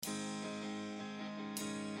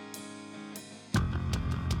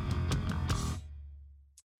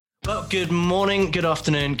Well, good morning, good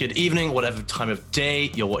afternoon, good evening, whatever time of day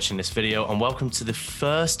you're watching this video, and welcome to the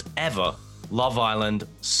first ever Love Island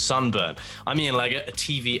Sunburn. I'm Ian Leggett, a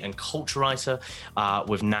TV and culture writer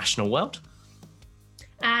with National World.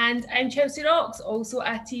 And I'm Chelsea Rocks, also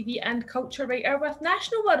a TV and culture writer with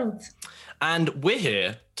National World. And we're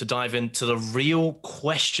here to dive into the real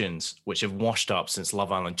questions which have washed up since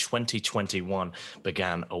Love Island 2021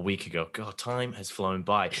 began a week ago. God, time has flown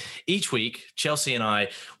by. Each week, Chelsea and I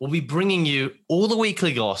will be bringing you all the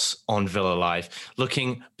weekly goss on Villa Life,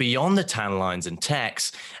 looking beyond the tan lines and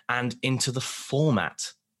texts and into the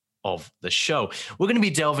format of the show. We're going to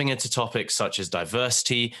be delving into topics such as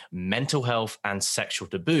diversity, mental health, and sexual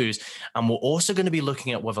taboos. And we're also going to be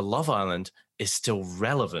looking at whether Love Island is still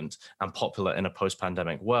relevant and popular in a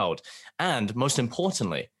post-pandemic world. And most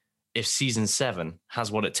importantly, if season 7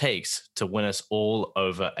 has what it takes to win us all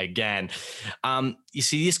over again. You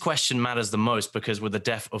see, this question matters the most because with the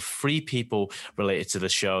death of 3 people related to the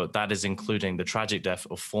show, that is including the tragic death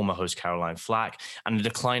of former host Caroline Flack and the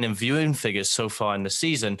decline in viewing figures so far in the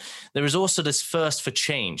season, there is also this thirst for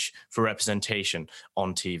change for representation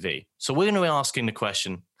on TV. So we're going to be asking the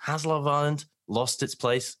question, has Love Island lost its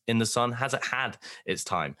place in the sun? Has it had its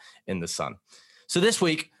time in the sun? So this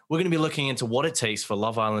week, we're going to be looking into what it takes for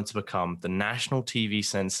Love Island to become the national TV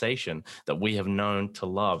sensation that we have known to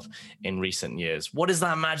love in recent years. What is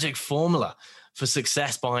that magic formula for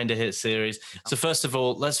success behind a hit series? So first of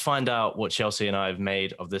all, let's find out what Chelsea and I have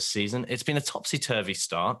made of this season. It's been a topsy-turvy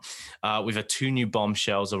start. We've had 2 new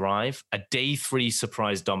bombshells arrive, a day 3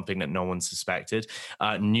 surprise dumping that no one suspected,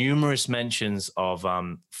 numerous mentions of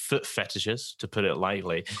foot fetishes, to put it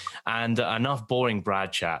lightly, and enough boring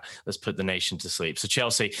Brad chat that's put the nation to sleep. So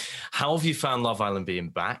Chelsea, how have you found Love Island being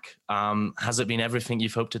back? Has it been everything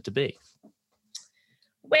you've hoped it to be?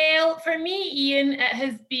 Well, for me, Ian, it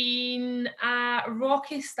has been a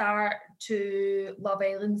rocky start to Love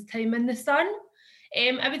Island's time in the sun.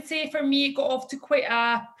 I would say for me, it got off to quite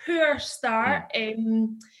a poor start.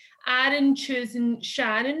 Aaron choosing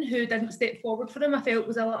Shannon, who didn't step forward for him, I felt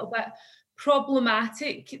was a little bit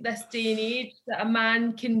problematic this day and age, that a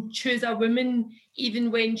man can choose a woman even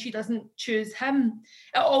when she doesn't choose him.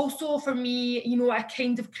 It also, for me, I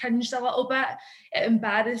kind of cringed a little bit. It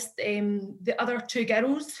embarrassed the other 2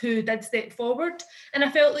 girls who did step forward. And I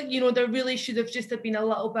felt like, there really should have just been a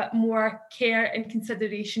little bit more care and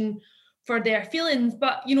consideration for their feelings.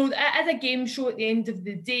 But, it is a game show at the end of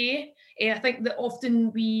the day. I think that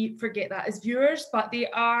often we forget that as viewers, but they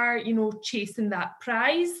are, chasing that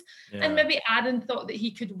prize. Yeah. And maybe Aaron thought that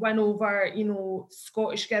he could win over,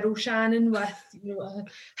 Scottish girl Shannon with,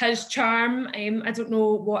 his charm. I don't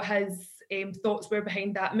know what his thoughts were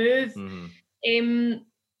behind that move. Mm-hmm.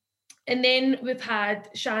 And then we've had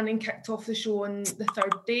Shannon kicked off the show on the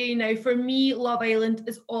 3rd day. Now, for me, Love Island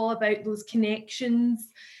is all about those connections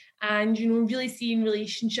and, really seeing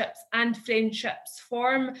relationships and friendships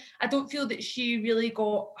form. I don't feel that she really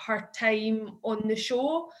got her time on the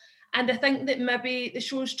show. And I think that maybe the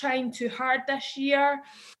show's trying too hard this year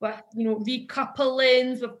with,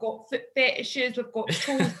 recouplings, we've got foot fetishes, we've got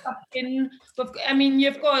toe-sucking,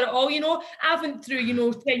 you've got it all, I went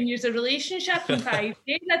through, 10 years of relationship in 5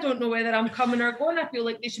 days. I don't know whether I'm coming or going. I feel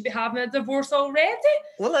like they should be having a divorce already.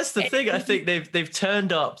 Well, that's the thing. I think they've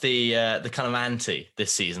turned up the kind of ante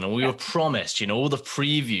this season, and we were promised, all the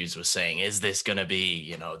previews were saying, is this going to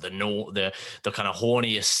be, the kind of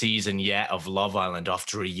horniest season yet of Love Island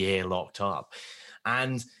after a year locked up?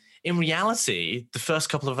 And in reality, the first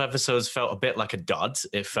couple of episodes felt a bit like a dud.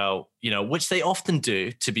 It felt, which they often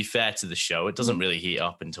do, to be fair to the show. It doesn't really heat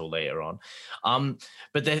up until later on.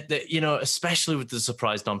 But, especially with the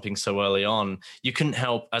surprise dumping so early on, you couldn't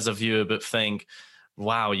help as a viewer but think,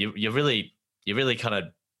 wow, you're really kind of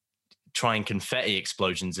trying confetti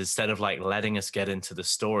explosions instead of letting us get into the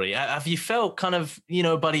story. Have you felt kind of,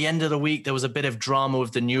 by the end of the week, there was a bit of drama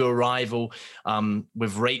with the new arrival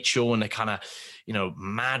with Rachel and the kind of,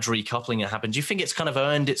 mad recoupling that happened? Do you think it's kind of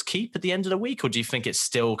earned its keep at the end of the week, or do you think it's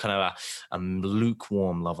still kind of a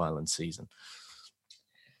lukewarm Love Island season?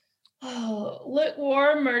 Oh,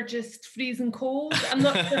 lukewarm or just freezing cold? I'm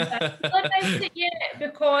not sure about it yet,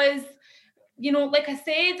 because like I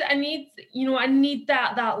said, I need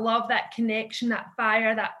that love, that connection, that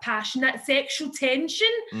fire, that passion, that sexual tension.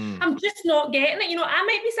 I'm just not getting it. I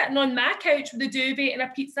might be sitting on my couch with a duvet and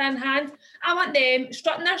a pizza in hand. I want them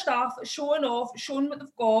strutting their stuff, showing off, showing what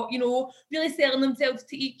they've got, really selling themselves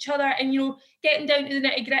to each other and, getting down to the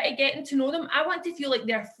nitty gritty, getting to know them. I want to feel like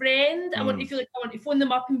their friend. I want to feel like I want to phone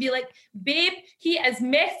them up and be like, babe, he is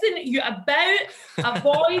messing you about.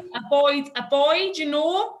 Avoid,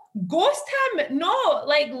 ghost him. No,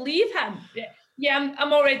 leave him. Yeah,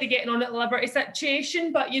 I'm already getting on at the Liberty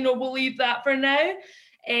situation, but we'll leave that for now.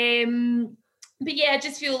 But yeah, I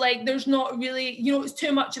just feel like there's not really, it's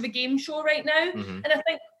too much of a game show right now. Mm-hmm. And I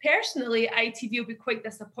think personally, ITV will be quite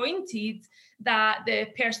disappointed that the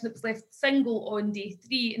person that was left single on day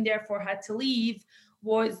 3 and therefore had to leave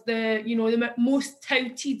was the most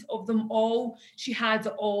touted of them all. She had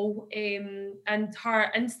it all, and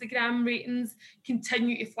her Instagram ratings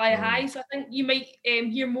continue to fly high. So I think you might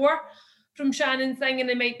hear more from Shannon Singh, and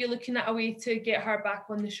they might be looking at a way to get her back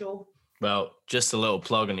on the show. Well, just a little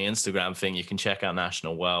plug on the Instagram thing. You can check out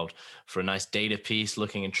National World for a nice data piece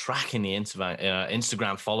looking and tracking the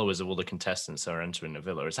Instagram followers of all the contestants that are entering the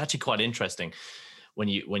villa. It's actually quite interesting when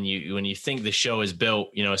you think the show is built,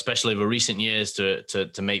 especially over recent years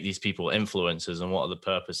to make these people influencers, and what are the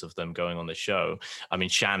purpose of them going on the show. I mean,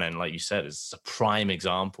 Shannon, like you said, is a prime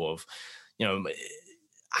example of,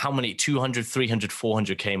 how many 200, 300,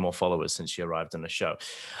 400K more followers since she arrived on the show.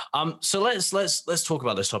 So let's talk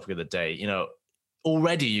about this topic of the day.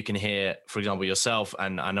 Already you can hear, for example, yourself,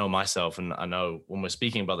 and I know myself, and I know when we're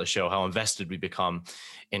speaking about the show, how invested we become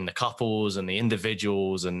in the couples and the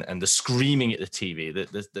individuals and the screaming at the TV,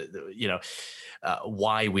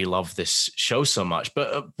 why we love this show so much.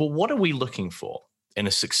 But what are we looking for in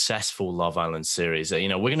a successful Love Island series? We're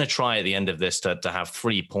going to try at the end of this to have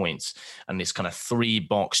 3 points and this kind of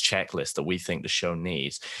 3-box checklist that we think the show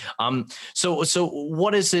needs. So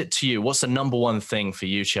what is it to you? What's the number one thing for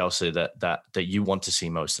you, Chelsea, that you want to see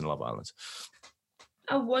most in Love Island?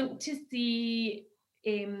 I want to see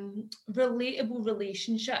relatable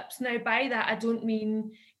relationships. Now, by that, I don't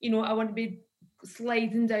mean, I want to be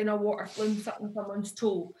sliding down a water flume sucking someone's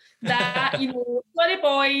toe. That, sorry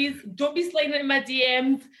boys, don't be sliding into my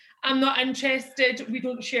DMs. I'm not interested. We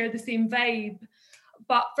don't share the same vibe.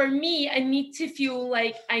 But for me, I need to feel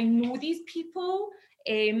like I know these people,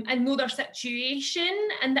 I know their situation,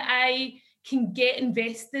 and that I can get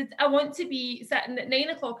invested. I want to be sitting at 9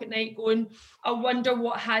 o'clock at night going, I wonder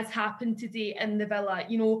what has happened today in the villa.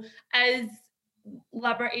 Is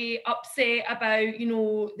Liberty upset about,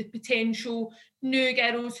 the potential new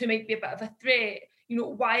girls who might be a bit of a threat?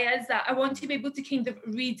 Why is that? I want to be able to kind of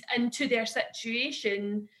read into their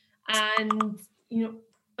situation. And,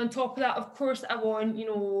 on top of that, of course, I want,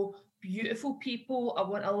 beautiful people. I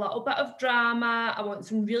want a little bit of drama. I want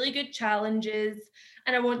some really good challenges.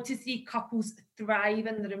 And I want to see couples thrive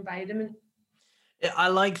in their environment. I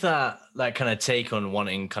like that kind of take on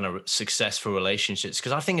wanting kind of successful relationships,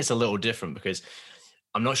 because I think it's a little different, because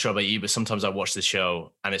I'm not sure about you, but sometimes I watch the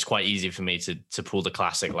show and it's quite easy for me to pull the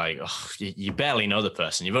classic, like, you barely know the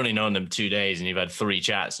person. You've only known them 2 days and you've had 3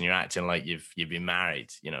 chats and you're acting like you've been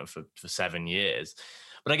married, for 7 years.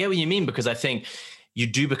 But I get what you mean, because I think you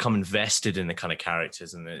do become invested in the kind of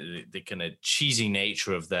characters and the kind of cheesy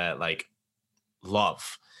nature of their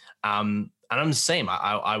love. And I'm the same.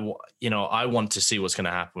 I want to see what's going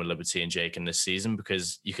to happen with Liberty and Jake in this season,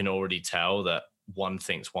 because you can already tell that one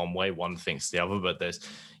thinks one way, one thinks the other. But there's,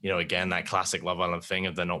 again, that classic Love Island thing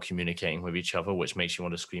of they're not communicating with each other, which makes you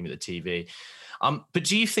want to scream at the TV. But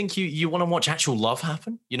do you think you want to watch actual love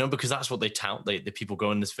happen? Because that's what they tout. The people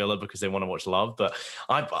go in this villa because they want to watch love. But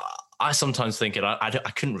I sometimes think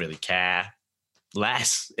I couldn't really care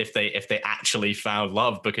less if they actually found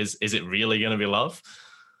love, because is it really going to be love?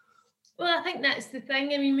 Well, I think that's the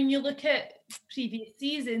thing. I mean, when you look at previous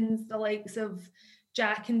seasons, the likes of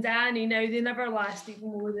Jack and Danny, now they never lasted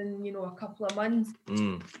more than, a couple of months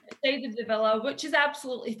outside of the villa, which is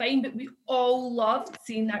absolutely fine, but we all loved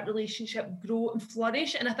seeing that relationship grow and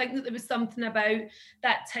flourish. And I think that there was something about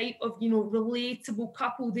that type of, relatable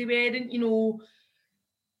couple. They weren't,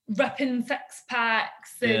 ripping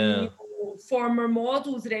 6-packs and former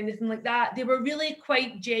models or anything like that. They were really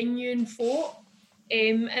quite genuine folk.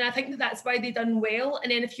 And I think that's why they done well.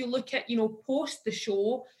 And then if you look at, post the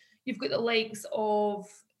show, you've got the likes of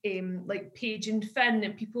like Paige and Finn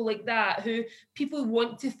and people like that, who people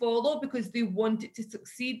want to follow because they want it to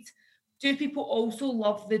succeed. Do people also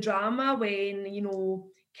love the drama when,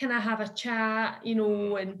 can I have a chat,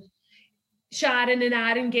 and Sharon and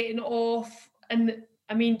Aaron getting off? And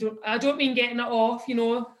I mean, I don't mean getting it off,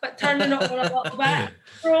 but turning it on a little bit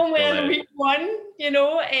from week 1,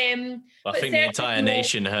 I think the entire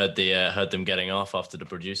nation heard them getting off after the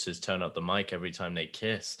producers turn up the mic every time they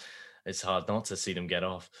kiss. It's hard not to see them get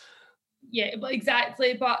off. Yeah, but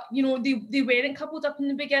exactly. But, they weren't coupled up in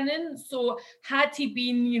the beginning. So had he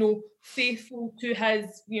been, faithful to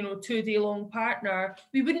his, 2-day-long partner,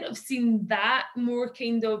 we wouldn't have seen that more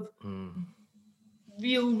kind of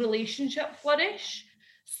real relationship flourish.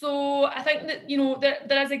 So I think that,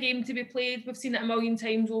 there is a game to be played. We've seen it a million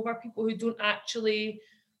times over. People who don't actually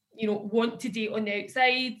want to date on the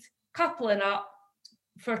outside, coupling up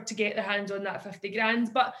to get their hands on that 50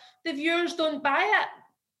 grand, but the viewers don't buy it.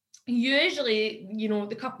 Usually,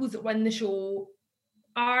 the couples that win the show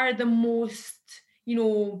are the most,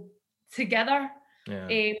 together.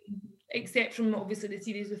 Yeah. Except from obviously the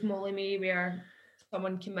series with Molly-Mae, where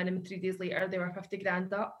someone came in and 3 days later they were 50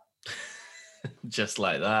 grand up. Just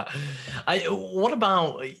like that. What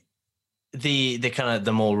about the kind of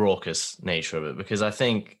the more raucous nature of it? Because I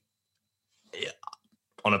think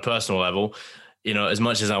on a personal level, as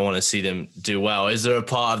much as I want to see them do well, is there a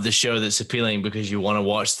part of the show that's appealing because you want to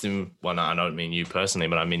watch them? Well, no, I don't mean you personally,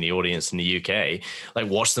 but I mean the audience in the UK. Like,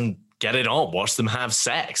 watch them get it on, watch them have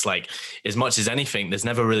sex. Like, as much as anything, there's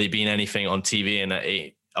never really been anything on TV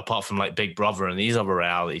and apart from like Big Brother and these other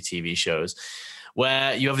reality TV shows,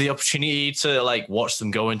 where you have the opportunity to like watch them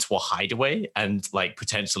go into a hideaway and like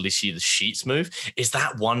potentially see the sheets move. Is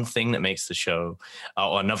that one thing that makes the show,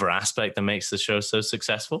 or another aspect that makes the show so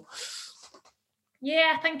successful?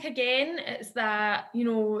 Yeah, I think again, it's that,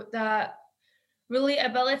 that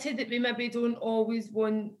relatability that we maybe don't always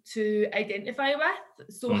want to identify with.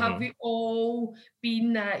 So have we all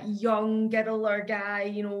been that young girl or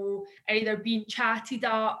guy, either being chatted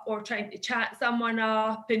up or trying to chat someone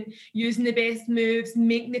up and using the best moves,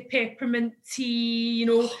 making the peppermint tea,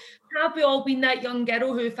 have we all been that young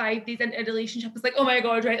girl who 5 days into a relationship is like, oh my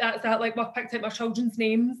God, right, that's that, like, I picked out my children's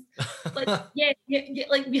names. Like, yeah,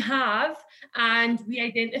 like we have, and we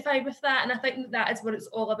identify with that. And I think that is what it's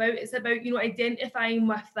all about. It's about, identifying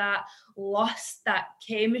with that lust, that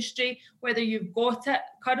chemistry, whether you've got it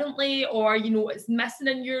currently or, it's missing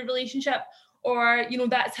in your relationship, or,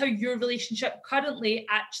 that's how your relationship currently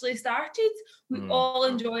actually started. We all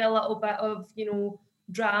enjoy a little bit of,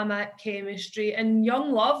 drama, chemistry, and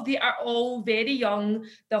young love. They are all very young.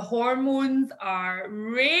 The hormones are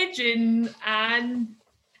raging, and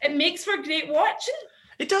it makes for great watching.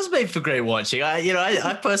 It does make for great watching.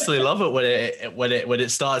 I personally love it when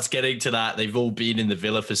it starts getting to that. They've all been in the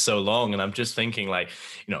villa for so long, and I'm just thinking, like,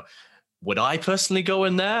 would I personally go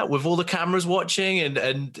in there with all the cameras watching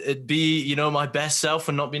and be, my best self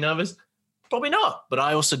and not be nervous? Probably not, but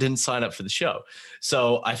I also didn't sign up for the show.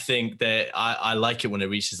 So I think that I like it when it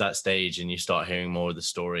reaches that stage and you start hearing more of the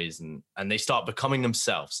stories and they start becoming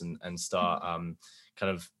themselves and start kind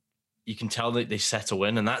of, you can tell that they settle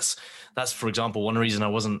in. And that's, for example, one reason I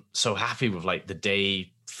wasn't so happy with like the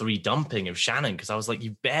day 3 dumping of Shannon, because I was like,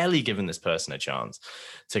 you've barely given this person a chance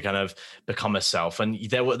to kind of become herself. And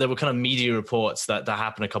there were kind of media reports that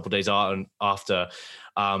happened a couple of days after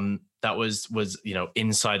that was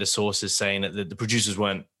insider sources saying that the producers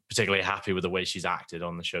weren't particularly happy with the way she's acted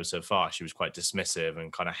on the show so far. She was quite dismissive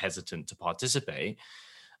and kind of hesitant to participate.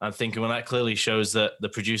 I'm thinking, well, that clearly shows that the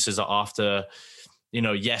producers are after,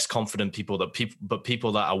 yes, confident people, but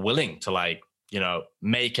people that are willing to like,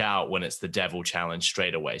 make out when it's the devil challenge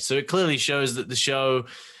straight away. So it clearly shows that the show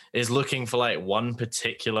is looking for like one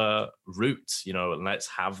particular route, and let's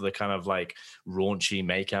have the kind of like raunchy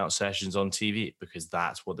makeout sessions on TV because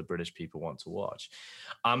that's what the British people want to watch.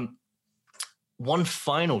 One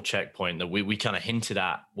final checkpoint that we kind of hinted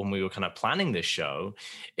at when we were kind of planning this show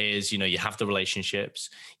is, you have the relationships,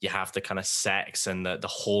 you have the kind of sex and the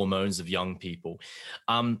hormones of young people.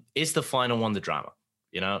 Is the final one the drama?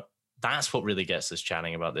 That's what really gets us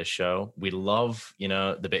chatting about this show. We love,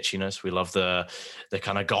 the bitchiness. We love the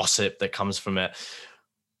kind of gossip that comes from it.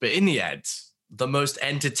 But in the end, the most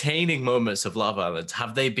entertaining moments of Love Island,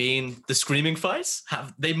 have they been the screaming fights?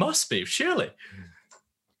 They must be, surely.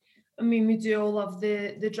 I mean, we do all love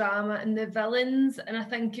the drama and the villains. And I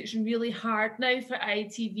think it's really hard now for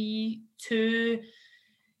ITV to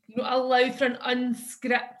allow for an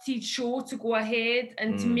unscripted show to go ahead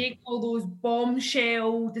and to make all those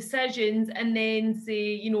bombshell decisions and then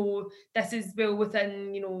say, this is well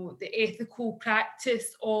within, the ethical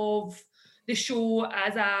practice of the show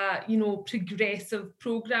as a, progressive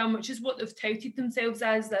programme, which is what they've touted themselves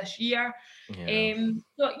as this year. Yeah.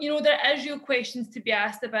 So, there is real questions to be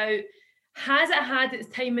asked about, has it had its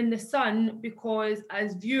time in the sun? Because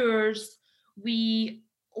as viewers, we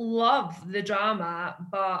love the drama,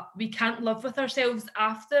 but we can't live with ourselves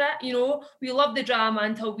after it. We love the drama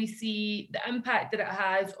until we see the impact that it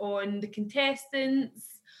has on the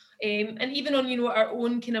contestants, and even on our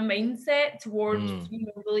own kind of mindset towards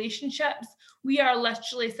relationships. We are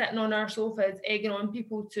literally sitting on our sofas egging on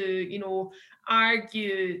people to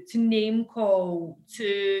argue, to name call,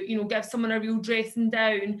 to give someone a real dressing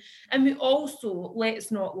down. And we also,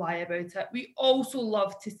 let's not lie about it, we also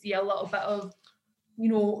love to see a little bit of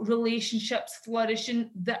relationships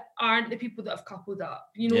flourishing that aren't the people that have coupled up.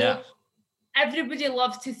 everybody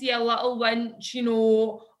loves to see a little wench, you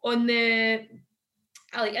know, on the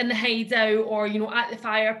like in the hideout or, you know, at the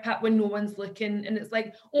fire pit when no one's looking. And it's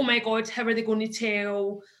like, oh my God, how are they going to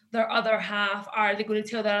tell their other half? Are they going to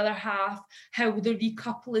tell their other half how the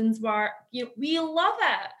recouplings work? You know, we love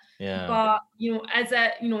it. Yeah. But, you know, is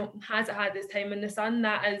it, you know, has it had its time in the sun?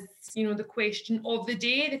 That is, you know, the question of the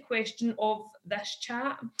day, the question of this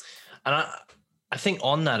chat. And I think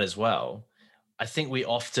on that as well, I think we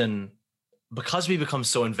often, because we become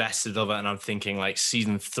so invested of it, and I'm thinking like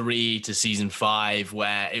season 3 to season 5,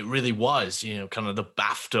 where it really was, you know, kind of the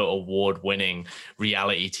BAFTA award-winning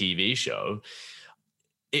reality TV show,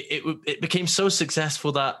 it became so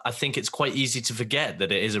successful that I think it's quite easy to forget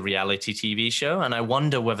that it is a reality TV show. And I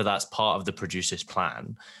wonder whether that's part of the producer's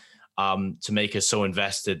plan, to make us so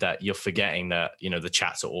invested that you're forgetting that, you know, the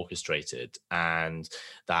chats are orchestrated and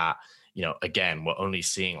that, you know, again, we're only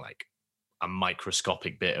seeing like a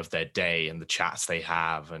microscopic bit of their day and the chats they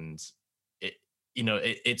have. And it, you know,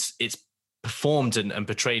 it's performed and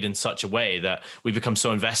portrayed in such a way that we become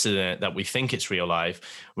so invested in it that we think it's real life,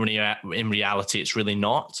 when in reality it's really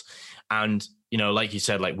not. And, you know, like you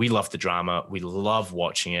said, like, we love the drama, we love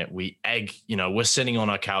watching it, we egg, you know, we're sitting on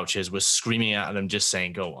our couches, we're screaming at them, just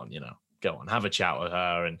saying, go on, you know, go on, have a chat with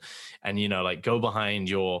her, and you know, like, go behind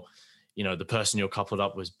your, you know, the person you're coupled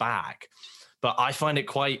up with back. But I find it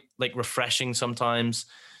quite like refreshing sometimes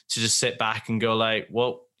to just sit back and go like,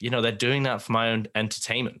 well, you know, they're doing that for my own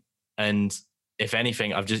entertainment. And if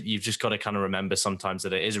anything, you've just got to kind of remember sometimes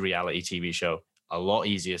that it is a reality TV show. A lot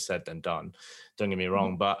easier said than done. Don't get me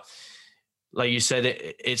wrong. But like you said,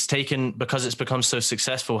 it's taken, because it's become so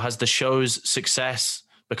successful, has the show's success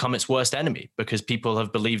become its worst enemy? Because people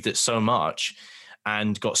have believed it so much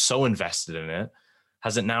and got so invested in it.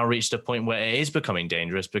 Has it now reached a point where it is becoming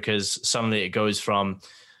dangerous? Because suddenly it goes from,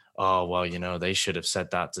 oh, well, you know, they should have said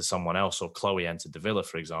that to someone else, or Chloe entered the villa,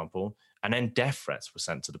 for example, and then death threats were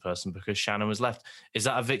sent to the person because Shannon was left. Is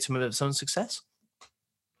that a victim of its own success?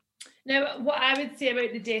 Now, what I would say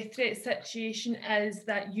about the death threat situation is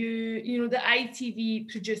that you know, the ITV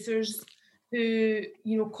producers who,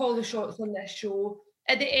 you know, call the shots on this show,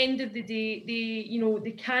 at the end of the day,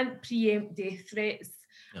 they can't preempt death threats.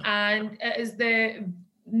 Yeah. And it is the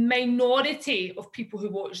minority of people who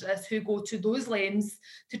watch this who go to those lengths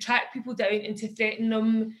to track people down and to threaten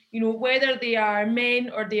them, you know, whether they are men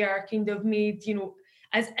or they are kind of made, you know,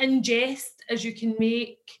 as in jest as you can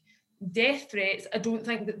make death threats. I don't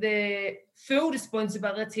think that the full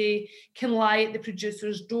responsibility can lie at the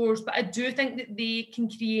producers' doors, but I do think that they can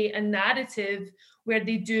create a narrative where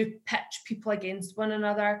they do pitch people against one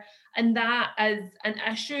another, and that is an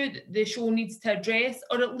issue that the show needs to address,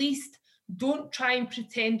 or at least don't try and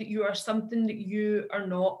pretend that you are something that you are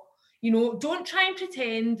not. You know, don't try and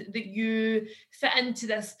pretend that you fit into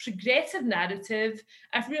this progressive narrative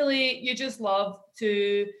if really you just love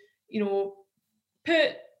to, you know,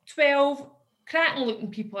 put 12 cracking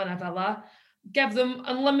looking people in a villa, give them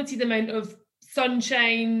unlimited amount of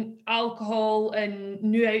sunshine, alcohol and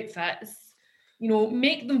new outfits, you know,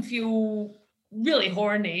 make them feel really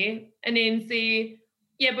horny, and then say,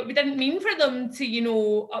 yeah, but we didn't mean for them to, you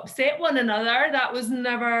know, upset one another. That was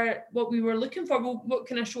never what we were looking for. Well, what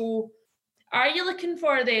kind of show are you looking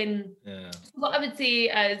for then? Yeah. What I would say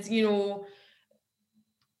is, you know,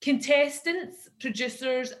 contestants,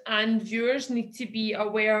 producers and viewers need to be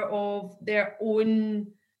aware of their own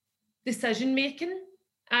decision making.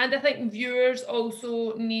 And I think viewers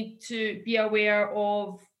also need to be aware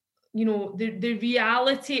of, you know, the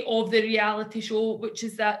reality of the reality show, which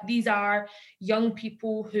is that these are young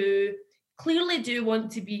people who clearly do want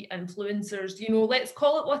to be influencers. You know, let's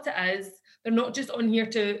call it what it is. They're not just on here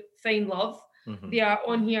to find love. Mm-hmm. They are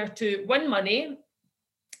on here to win money,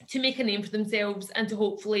 to make a name for themselves, and to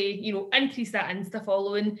hopefully, you know, increase that Insta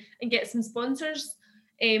following and get some sponsors.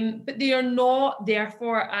 But they are not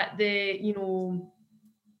therefore at the, you know,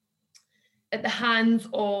 at the hands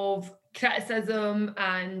of criticism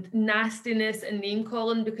and nastiness and name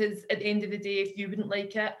calling, because at the end of the day, if you wouldn't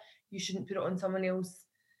like it, you shouldn't put it on someone else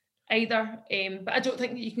either. But I don't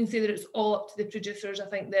think that you can say that it's all up to the producers. I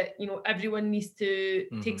think that, you know, everyone needs to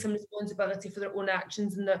take some responsibility for their own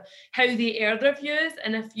actions and how they air their views.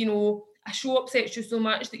 And if, you know, a show upsets you so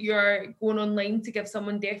much that you're going online to give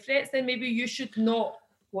someone death threats, then maybe you should not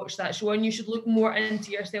watch that show, and you should look more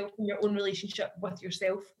into yourself and your own relationship with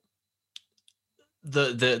yourself.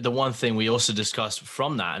 The one thing we also discussed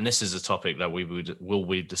from that, and this is a topic that will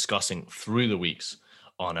be discussing through the weeks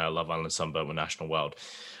on our Love Island Sunbelt with National World,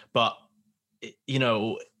 but, you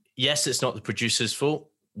know, yes, it's not the producer's fault,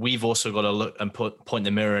 we've also got to look and point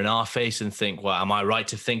the mirror in our face and think, well, am I right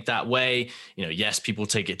to think that way? You know, yes, people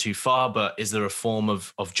take it too far, but is there a form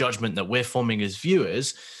of judgment that we're forming as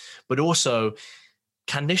viewers? But also,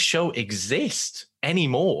 can this show exist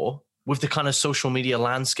anymore with the kind of social media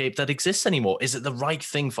landscape that exists anymore? Is it the right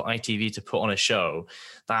thing for ITV to put on a show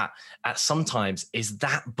that at sometimes is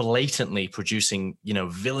that blatantly producing, you know,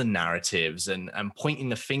 villain narratives and pointing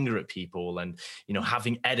the finger at people and, you know,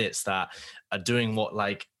 having edits that are doing what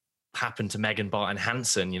like happened to Megan Barton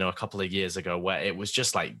Hansen, you know, a couple of years ago, where it was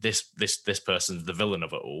just like this person's the villain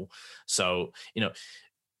of it all. So, you know,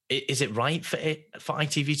 is it right for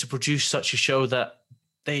ITV to produce such a show that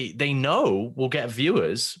they know will get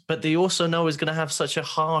viewers, but they also know is going to have such a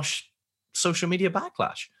harsh social media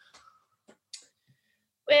backlash?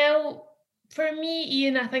 Well, for me,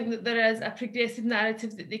 Ian, I think that there is a progressive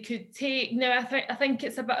narrative that they could take. Now, I think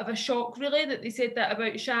it's a bit of a shock, really, that they said that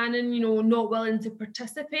about Shannon, you know, not willing to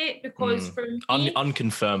participate, because for me,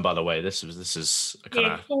 unconfirmed, by the way. This is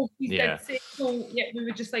kind of yeah. So yeah, we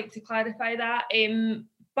would just like to clarify that.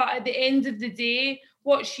 But at the end of the day,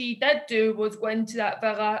 what she did do was go into that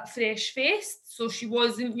villa fresh-faced, so she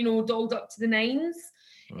wasn't, you know, dolled up to the nines.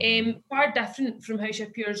 Far different from how she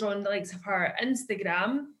appears on the likes of her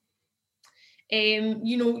Instagram.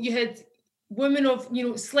 You know, you had women of, you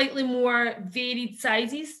know, slightly more varied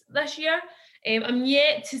sizes this year. I'm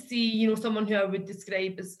yet to see, you know, someone who I would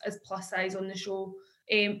describe as plus size on the show.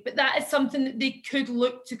 But that is something that they could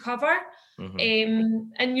look to cover. And,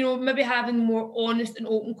 you know, maybe having more honest and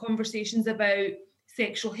open conversations about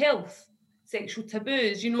sexual health, sexual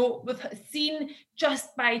taboos. You know, we've seen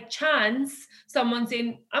just by chance someone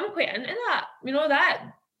saying, I'm quite into that, you know,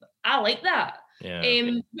 that I like that.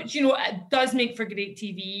 Which, you know, it does make for great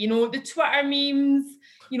TV. You know, the Twitter memes,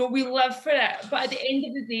 you know, we live for it. But at the end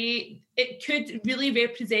of the day, it could really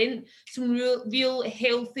represent some real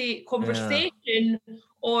healthy conversation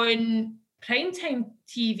on primetime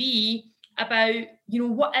TV about, you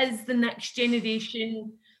know, what is the next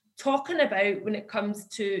generation talking about when it comes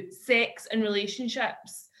to sex and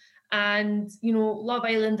relationships. And, you know, Love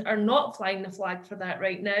Island are not flying the flag for that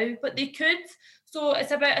right now, but they could. So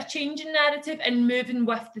it's about a changing narrative and moving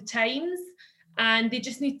with the times. And they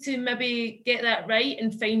just need to maybe get that right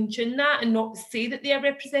and fine-tune that and not say that they are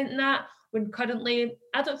representing that when currently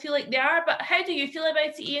I don't feel like they are. But how do you feel about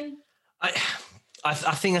it, Ian? I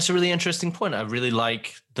think that's a really interesting point. I really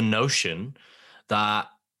like the notion that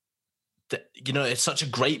you know, it's such a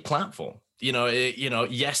great platform. You know,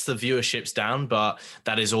 yes, the viewership's down, but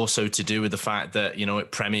that is also to do with the fact that, you know,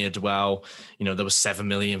 it premiered well. You know, there was 7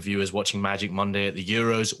 million viewers watching Magic Monday at the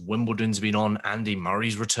Euros. Wimbledon's been on. Andy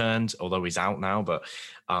Murray's returned, although he's out now. But,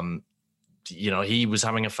 you know, he was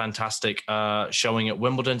having a fantastic showing at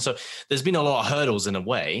Wimbledon. So there's been a lot of hurdles in a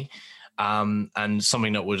way. And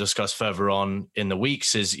something that we'll discuss further on in the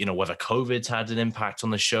weeks is, you know, whether COVID's had an impact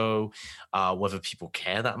on the show, whether people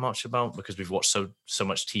care that much about, because we've watched so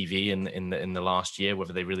much TV in the last year,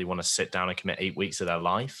 whether they really want to sit down and commit 8 weeks of their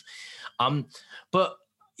life. But,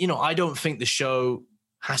 you know, I don't think the show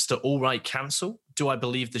has to outright cancel. Do I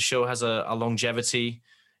believe the show has a longevity,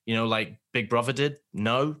 you know, like Big Brother did?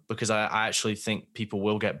 No, because I actually think people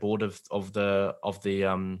will get bored of the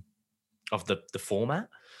format.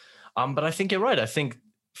 But I think you're right. I think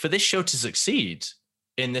for this show to succeed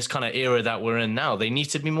in this kind of era that we're in now, they need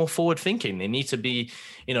to be more forward thinking. They need to be,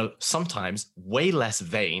 you know, sometimes way less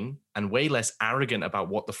vain and way less arrogant about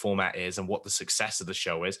what the format is and what the success of the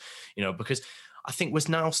show is, you know, because I think we're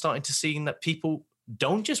now starting to see that people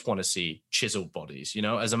don't just want to see chiseled bodies. You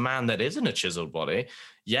know, as a man that isn't a chiseled body,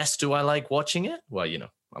 yes, do I like watching it? Well, you know,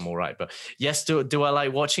 I'm all right, but yes, do I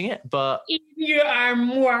like watching it? But you are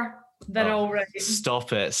more than already.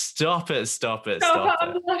 Stop it.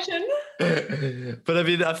 I'm blushing. But I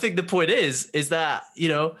mean, I think the point is that, you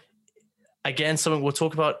know, again, something we'll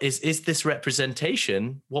talk about is this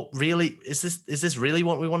representation what really is this really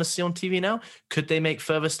what we want to see on TV now? Could they make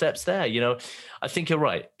further steps there? You know, I think you're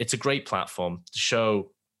right. It's a great platform. The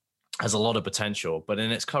show has a lot of potential, but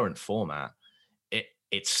in its current format,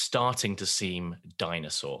 it's starting to seem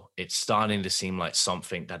dinosaur. It's starting to seem like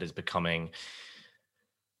something that is becoming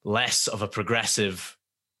less of a progressive,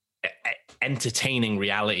 entertaining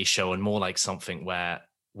reality show and more like something where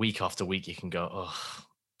week after week you can go, oh,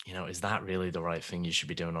 you know, is that really the right thing you should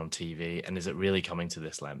be doing on TV? And is it really coming to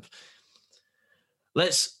this length?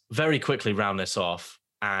 Let's very quickly round this off.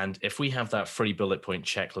 And if we have that 3 bullet point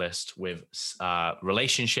checklist with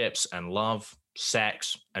relationships and love,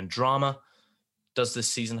 sex and drama, does this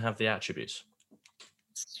season have the attributes?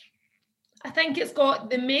 I think it's got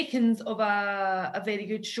the makings of a very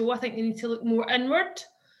good show. I think they need to look more inward.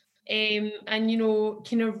 and, you know,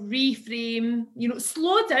 kind of reframe, you know,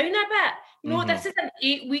 slow down a bit. You know, this is an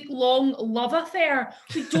 8-week-long love affair.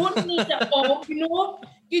 We don't need it all, you know.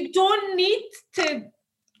 You don't need to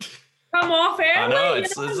come off early. I know,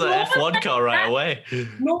 it's an F1 car right away.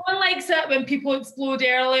 No one likes it when people explode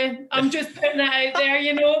early. I'm just putting it out there,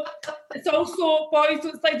 you know. It's also, boys,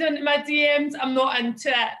 don't slide into my DMs. I'm not into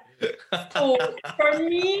it. So for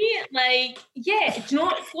me, like, yeah, do you know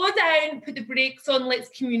what? Slow down, put the brakes on, let's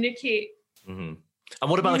communicate. And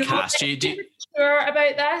what about the cast? Do you sure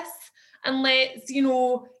about this? And let's, you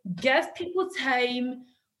know, give people time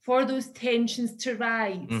for those tensions to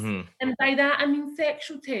rise. And by that, I mean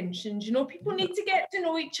sexual tensions. You know, people need to get to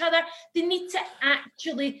know each other. They need to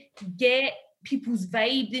actually get people's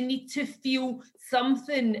vibe. They need to feel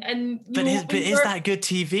something. And but is that good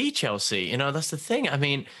TV, Chelsea? You know, that's the thing. I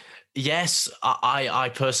mean, yes,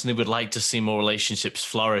 I personally would like to see more relationships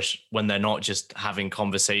flourish when they're not just having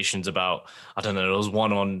conversations about, I don't know, there was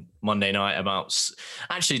one on Monday night about,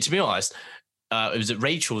 actually, to be honest, it was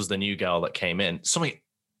Rachel's the new girl that came in. Something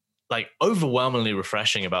like overwhelmingly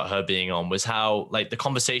refreshing about her being on was how like the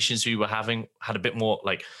conversations we were having had a bit more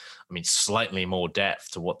like, I mean, slightly more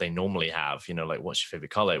depth to what they normally have, you know, like what's your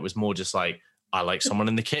favorite color? It was more just like, I like someone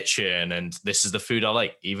in the kitchen and this is the food I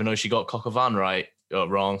like, even though she got coq au vin right. Oh,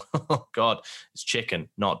 wrong. Oh God, it's chicken,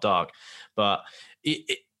 not dark. But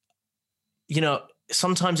you know,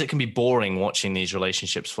 sometimes it can be boring watching these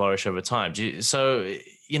relationships flourish over time. Do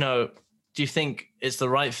you think it's the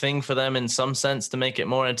right thing for them in some sense to make it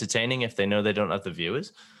more entertaining if they know they don't have the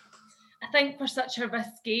viewers? I think for such a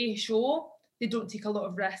risky show, they don't take a lot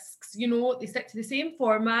of risks. You know, they stick to the same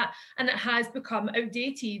format and it has become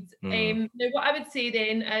outdated. Now, what I would say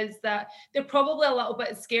then is that they're probably a little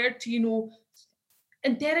bit scared to, you know,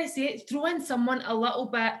 and dare I say it, throw in someone a little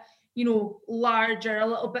bit, you know, larger, a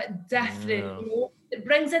little bit different, you know, it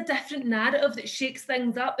brings a different narrative that shakes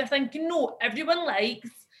things up. They're thinking, no, everyone likes,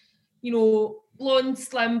 you know, blonde,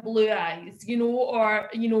 slim, blue eyes, you know, or,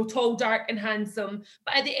 you know, tall, dark and handsome.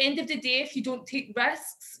 But at the end of the day, if you don't take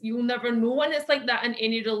risks, you'll never know. And it's like that in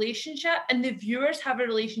any relationship. And the viewers have a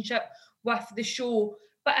relationship with the show.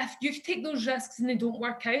 But if you take those risks and they don't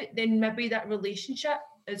work out, then maybe that relationship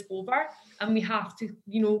is over and we have to,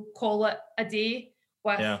 you know, call it a day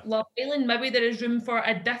with Love Island. Maybe there is room for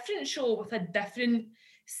a different show with a different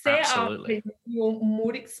setup, and, you know,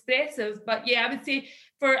 more expressive. But yeah, I would say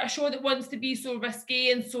for a show that wants to be so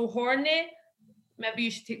risky and so horny, maybe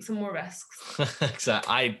you should take some more risks.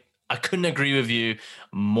 Exactly. I couldn't agree with you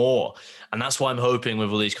more. And that's why I'm hoping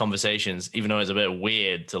with all these conversations, even though it's a bit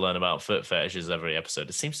weird to learn about foot fetishes every episode,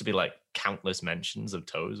 it seems to be like countless mentions of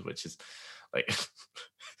toes, which is like,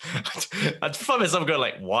 I find myself going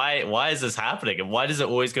like, why is this happening? And why does it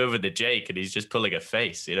always go over to Jake and he's just pulling a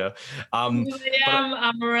face, you know? I'm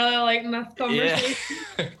really liking this conversation.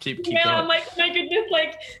 Yeah. keep going. I'm like, my goodness,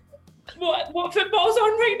 like, what football's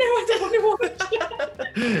on right now? I don't want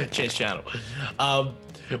to watch. Change channel.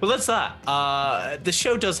 Well, that's that. The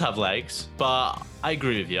show does have legs, but I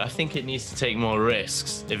agree with you. I think it needs to take more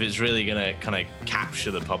risks if it's really going to kind of capture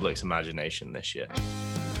the public's imagination this year.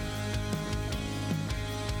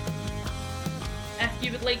 If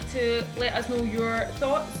you would like to let us know your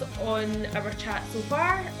thoughts on our chat so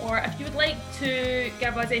far, or if you would like to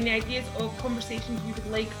give us any ideas of conversations you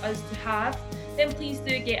would like us to have, then please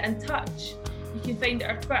do get in touch. You can find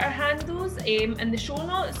our Twitter handles in the show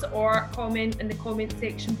notes or comment in the comment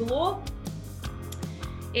section below.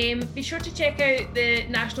 Be sure to check out the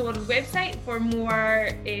National World website for more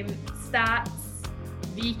stats,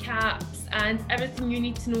 recaps, and everything you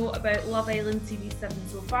need to know about Love Island Series 7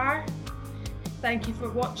 so far. Thank you for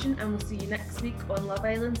watching, and we'll see you next week on Love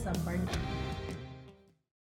Island Sunburn.